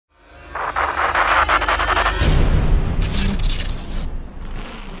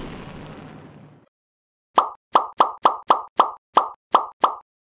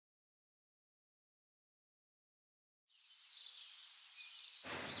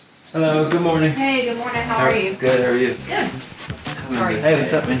Hello, good morning. Hey, good morning. How are you? Good, how are you? Good. How are you? Hey,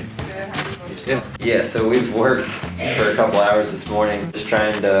 what's up, man? Good. Yeah, so we've worked for a couple hours this morning just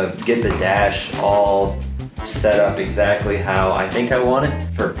trying to get the dash all set up exactly how I think I want it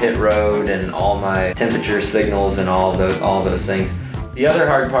for pit road and all my temperature signals and all those things. The other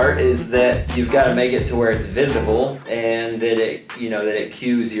hard part is that you've got to make it to where it's visible and that it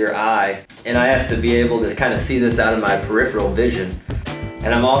cues your eye. And I have to be able to kind of see this out of my peripheral vision.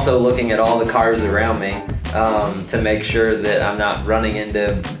 And I'm also looking at all the cars around me to make sure that I'm not running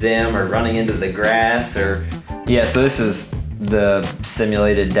into them or running into the grass or... Yeah, so this is the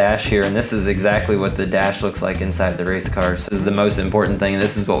simulated dash here, and this is exactly what the dash looks like inside the race cars. This is the most important thing, and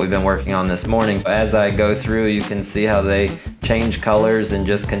this is what we've been working on this morning. As I go through, you can see how they change colors and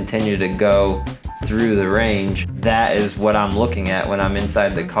just continue to go through the range. That is what I'm looking at when I'm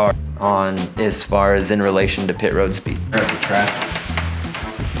inside the car on as far as in relation to pit road speed. Or the track.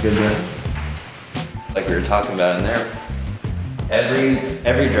 Good deal. Like we were talking about in there,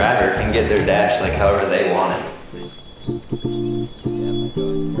 every driver can get their dash like however they want it.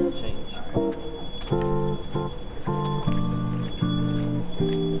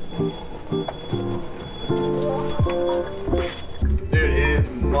 Dude, it is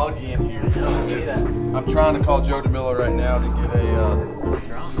muggy in here. I'm trying to call Joe DeMillo right now to get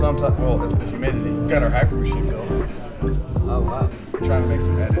well, it's the humidity. We've got our hyper machine built. Oh wow. We're trying to make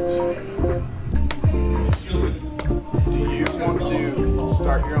some edits. Do you want to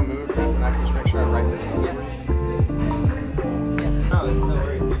start your own movie and I can just make sure I write this down for you? No, it's no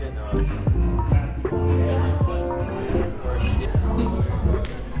worries. You didn't know.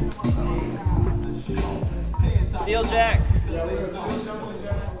 Seal jacks.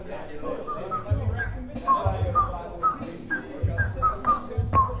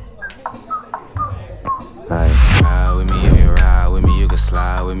 Ride with me if you ride with me, you can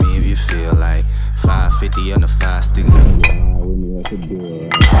slide with me if you feel like 550 on the 5 stick.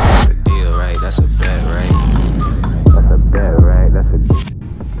 That's a deal, right? That's a bet, right? That's a bet, right? That's a deal.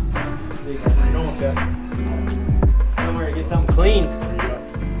 Somewhere to get something clean.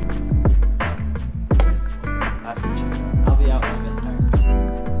 I'll be out in a minute.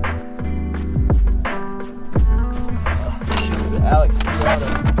 Alex,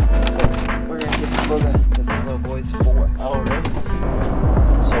 we're gonna get some booger because this little boy's 4. Oh, really?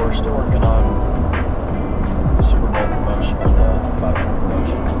 So we're still working on the Super Bowl promotion or the 500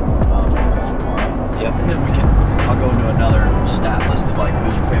 promotion. Yep. And then I'll go into another stat list of like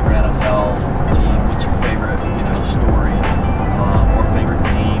who's your favorite NFL team, what's your favorite, story, or favorite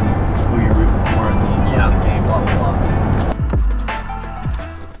game, who you're rooting for in the game, blah blah blah.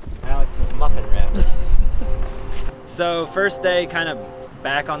 Alex's muffin wrap. So first day, kind of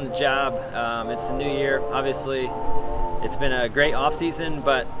back on the job. It's the new year. Obviously, it's been a great off season,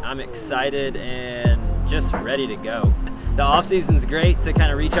 but I'm excited and just ready to go. The off season's great to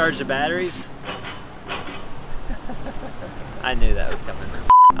kind of recharge the batteries. I knew that was coming.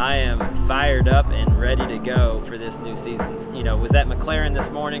 I am fired up and ready to go for this new season. Was at McLaren this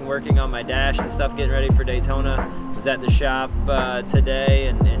morning working on my dash and stuff, getting ready for Daytona. Was at the shop today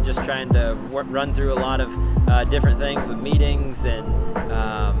and just trying to run through a lot of different things with meetings and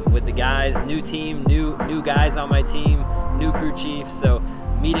with the guys. New team, new guys on my team, new crew chief. So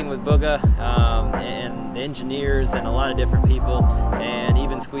meeting with Booga and the engineers and a lot of different people, and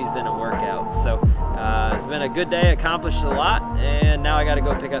even squeezed in a workout. So it's been a good day, accomplished a lot, and now I got to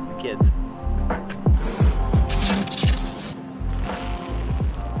go pick up the kids.